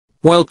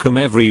Welcome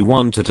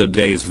everyone to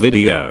today's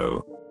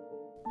video.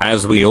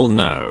 As we all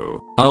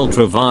know,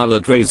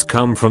 ultraviolet rays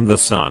come from the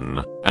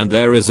sun, and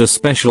there is a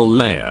special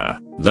layer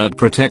that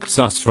protects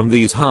us from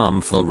these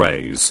harmful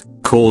rays,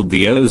 called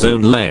the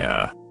ozone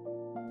layer.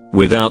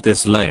 Without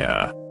this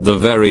layer, the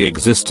very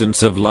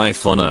existence of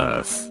life on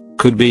Earth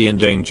could be in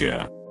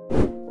danger.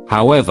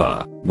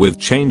 However, with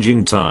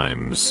changing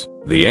times,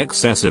 the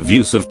excessive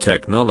use of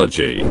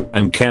technology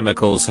and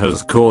chemicals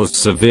has caused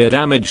severe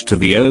damage to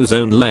the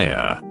ozone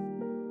layer.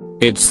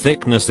 Its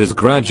thickness is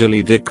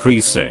gradually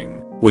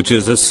decreasing, which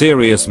is a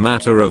serious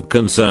matter of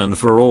concern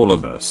for all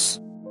of us.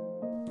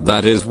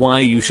 That is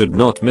why you should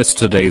not miss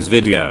today's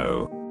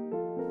video.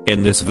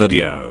 In this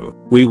video,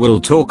 we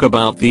will talk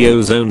about the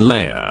ozone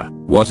layer.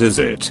 What is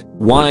it?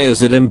 Why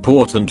is it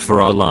important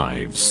for our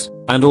lives?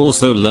 And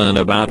also learn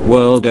about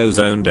World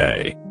Ozone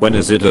Day. When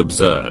is it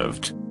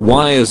observed?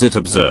 Why is it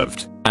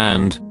observed?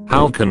 And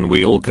how can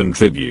we all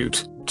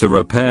contribute to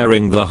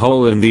repairing the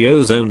hole in the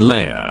ozone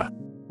layer?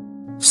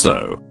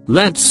 So,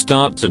 let's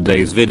start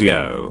today's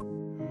video.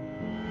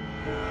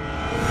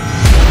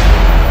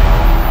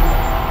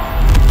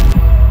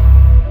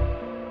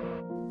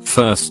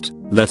 First,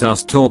 let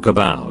us talk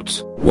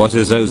about what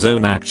is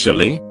ozone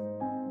actually.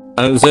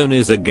 Ozone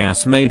is a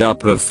gas made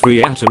up of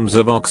 3 atoms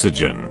of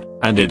oxygen,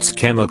 and its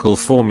chemical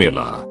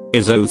formula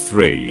is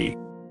O3.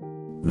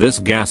 This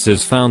gas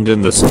is found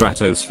in the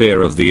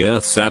stratosphere of the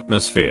Earth's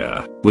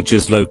atmosphere, which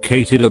is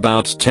located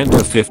about 10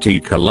 to 50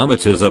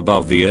 kilometers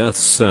above the Earth's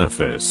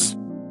surface.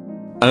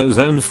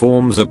 Ozone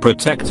forms a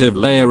protective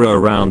layer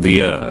around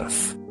the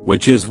Earth,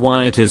 which is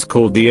why it is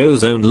called the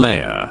ozone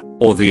layer,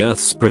 or the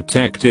Earth's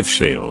protective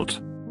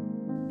shield.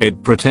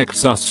 It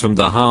protects us from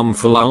the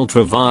harmful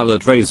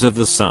ultraviolet rays of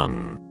the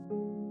sun.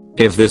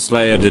 If this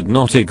layer did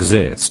not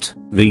exist,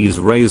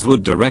 these rays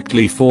would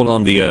directly fall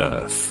on the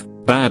Earth,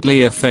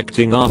 badly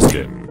affecting our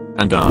skin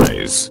and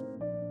eyes.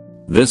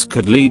 This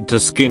could lead to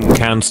skin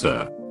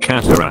cancer,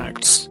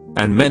 cataracts,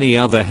 and many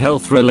other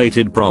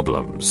health-related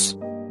problems.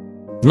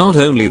 Not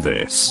only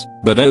this,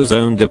 but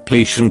ozone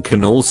depletion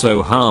can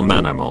also harm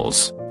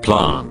animals,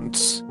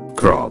 plants,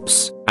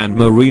 crops, and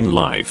marine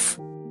life.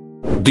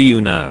 Do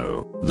you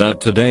know that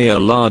today a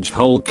large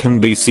hole can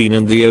be seen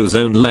in the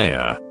ozone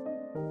layer?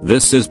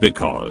 This is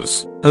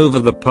because, over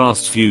the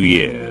past few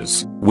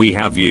years, we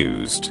have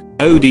used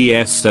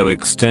ODS so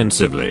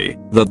extensively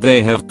that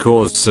they have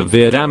caused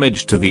severe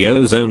damage to the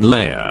ozone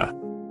layer.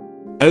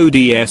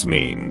 ODS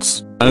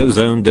means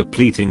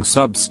ozone-depleting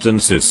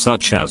substances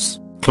such as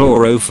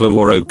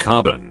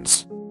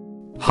chlorofluorocarbons,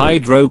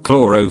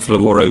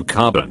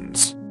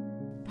 hydrochlorofluorocarbons,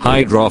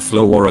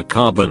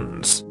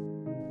 hydrofluorocarbons,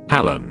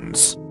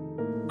 halons,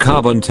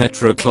 carbon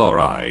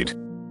tetrachloride,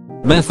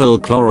 methyl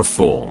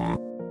chloroform,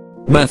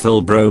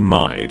 methyl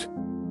bromide,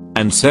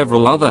 and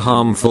several other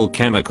harmful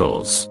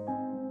chemicals.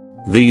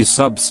 These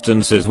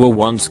substances were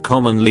once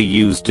commonly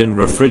used in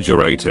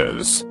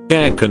refrigerators,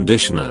 air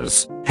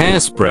conditioners,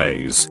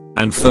 hairsprays,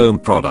 and foam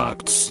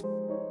products.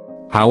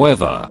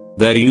 However,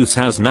 their use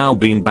has now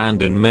been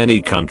banned in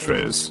many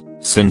countries,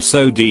 since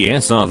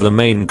ODS are the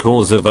main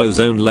cause of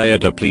ozone layer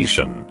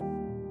depletion.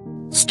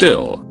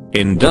 Still,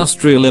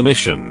 industrial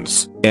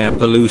emissions, air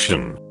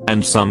pollution,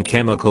 and some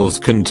chemicals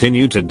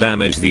continue to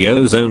damage the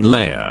ozone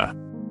layer.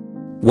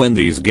 When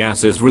these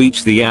gases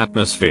reach the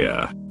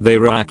atmosphere, they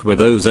react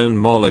with ozone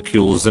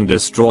molecules and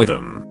destroy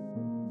them.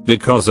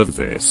 Because of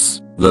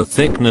this, the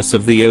thickness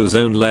of the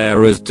ozone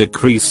layer is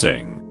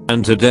decreasing,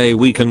 and today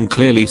we can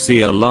clearly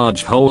see a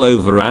large hole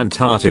over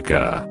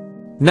Antarctica.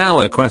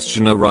 Now a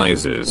question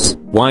arises,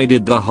 why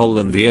did the hole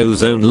in the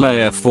ozone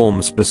layer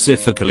form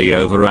specifically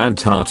over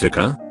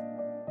Antarctica?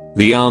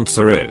 The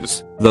answer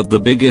is that the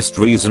biggest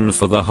reason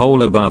for the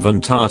hole above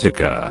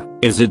Antarctica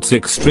is its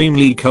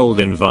extremely cold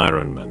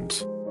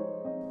environment.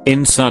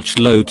 In such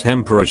low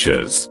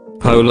temperatures,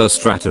 polar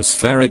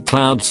stratospheric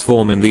clouds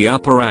form in the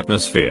upper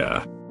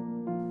atmosphere.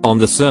 On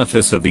the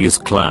surface of these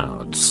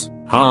clouds,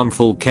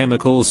 harmful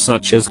chemicals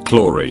such as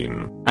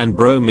chlorine and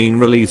bromine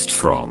released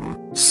from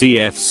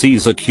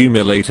CFCs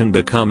accumulate and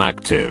become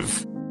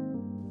active.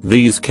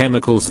 These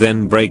chemicals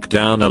then break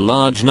down a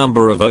large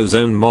number of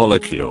ozone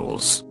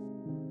molecules.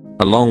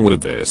 Along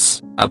with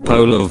this, a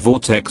polar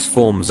vortex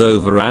forms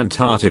over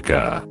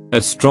Antarctica,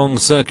 a strong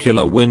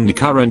circular wind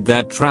current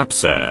that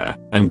traps air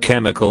and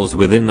chemicals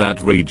within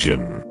that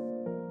region.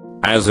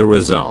 As a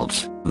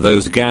result,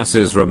 those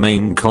gases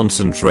remain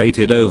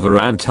concentrated over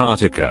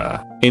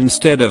Antarctica,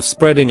 instead of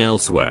spreading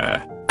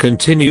elsewhere,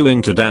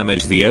 continuing to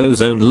damage the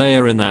ozone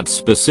layer in that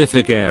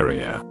specific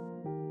area.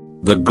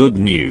 The good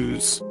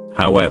news,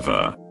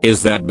 however,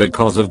 is that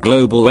because of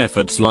global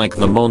efforts like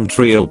the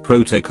Montreal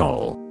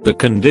Protocol, the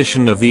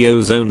condition of the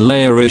ozone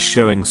layer is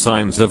showing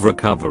signs of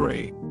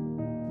recovery.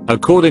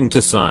 According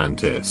to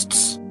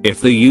scientists, if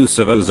the use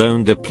of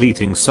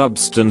ozone-depleting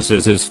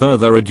substances is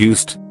further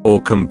reduced or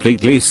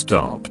completely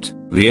stopped,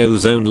 the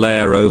ozone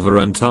layer over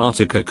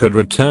Antarctica could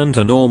return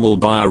to normal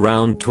by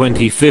around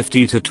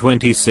 2050 to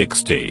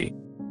 2060.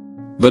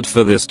 But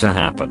for this to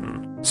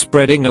happen,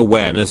 spreading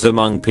awareness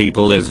among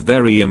people is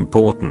very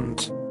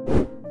important.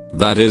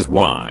 That is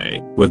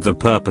why, with the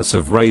purpose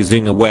of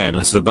raising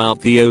awareness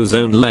about the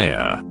ozone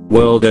layer,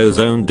 World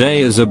Ozone Day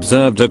is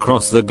observed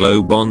across the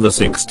globe on the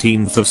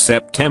 16th of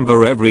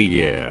September every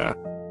year.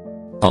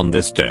 On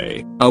this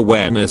day,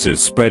 awareness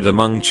is spread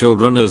among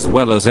children as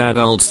well as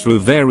adults through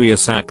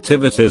various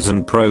activities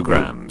and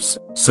programs,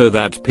 so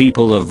that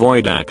people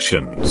avoid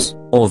actions,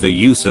 or the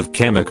use of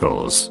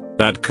chemicals,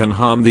 that can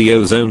harm the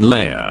ozone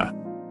layer.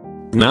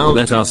 Now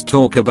let us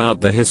talk about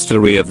the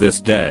history of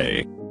this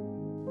day.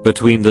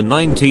 Between the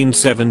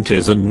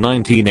 1970s and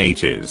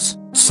 1980s,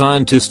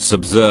 scientists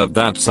observed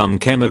that some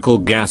chemical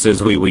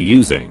gases we were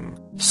using,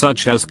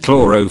 such as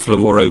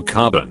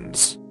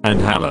chlorofluorocarbons and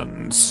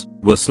halons,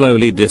 were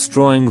slowly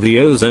destroying the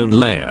ozone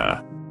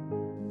layer.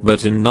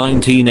 But in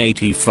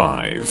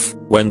 1985,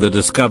 when the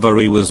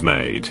discovery was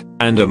made,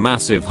 and a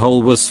massive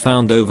hole was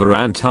found over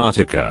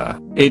Antarctica,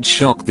 it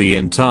shocked the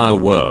entire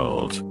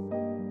world.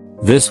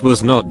 This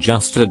was not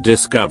just a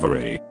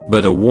discovery,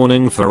 but a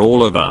warning for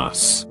all of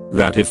us,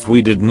 that if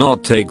we did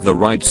not take the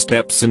right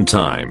steps in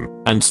time,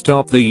 and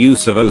stop the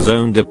use of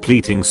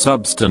ozone-depleting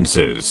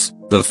substances,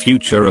 the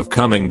future of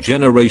coming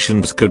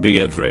generations could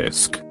be at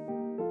risk.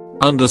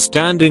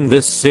 Understanding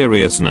this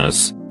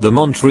seriousness, the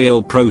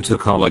Montreal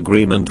Protocol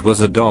agreement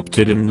was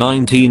adopted in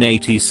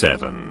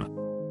 1987.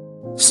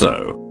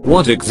 So,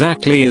 what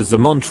exactly is the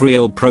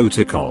Montreal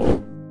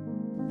Protocol?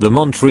 The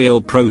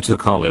Montreal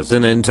Protocol is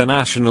an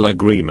international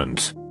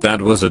agreement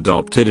that was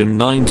adopted in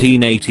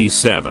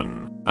 1987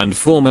 and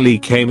formally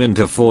came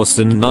into force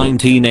in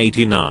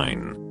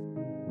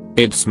 1989.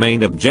 Its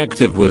main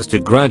objective was to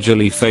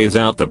gradually phase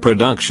out the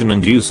production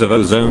and use of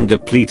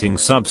ozone-depleting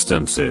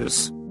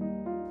substances.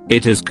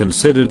 It is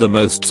considered the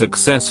most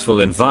successful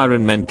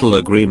environmental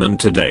agreement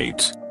to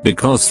date,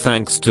 because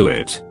thanks to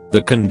it,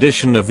 the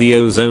condition of the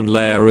ozone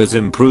layer is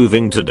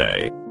improving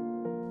today.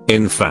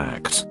 In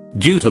fact,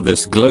 due to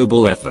this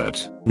global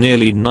effort,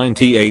 nearly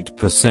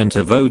 98%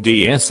 of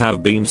ODS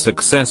have been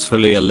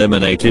successfully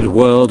eliminated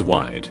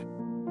worldwide.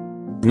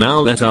 Now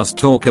let us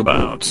talk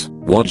about,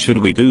 what should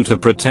we do to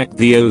protect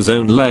the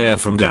ozone layer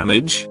from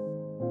damage?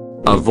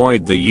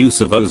 Avoid the use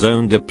of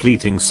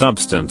ozone-depleting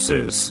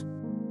substances.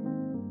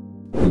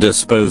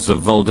 Dispose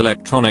of old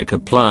electronic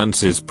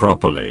appliances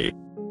properly.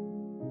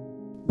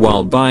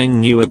 While buying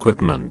new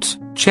equipment,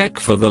 check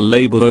for the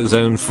label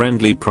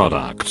ozone-friendly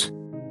product.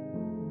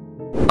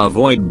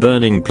 Avoid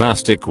burning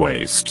plastic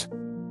waste.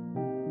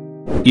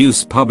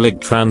 Use public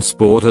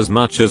transport as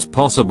much as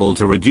possible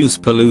to reduce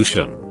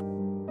pollution.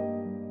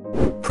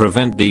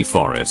 Prevent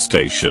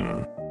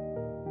deforestation.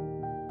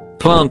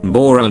 Plant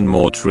more and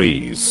more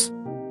trees.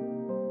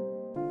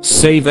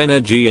 Save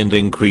energy and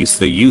increase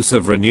the use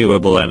of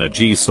renewable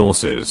energy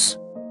sources.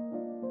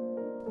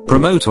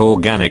 Promote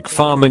organic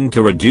farming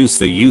to reduce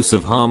the use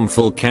of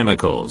harmful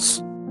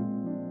chemicals.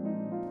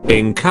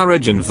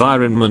 Encourage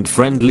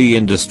environment-friendly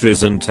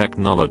industries and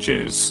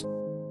technologies.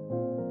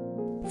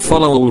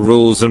 Follow all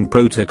rules and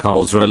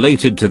protocols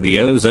related to the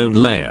ozone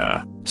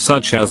layer,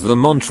 such as the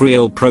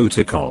Montreal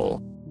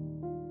Protocol.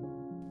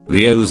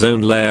 The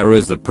ozone layer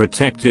is the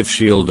protective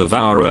shield of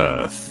our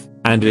Earth,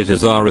 and it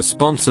is our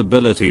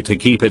responsibility to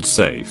keep it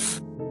safe.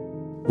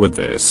 With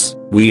this,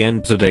 we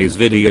end today's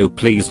video.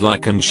 Please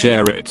like and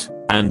share it,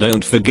 and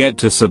don't forget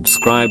to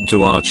subscribe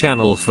to our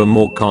channel for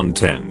more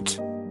content.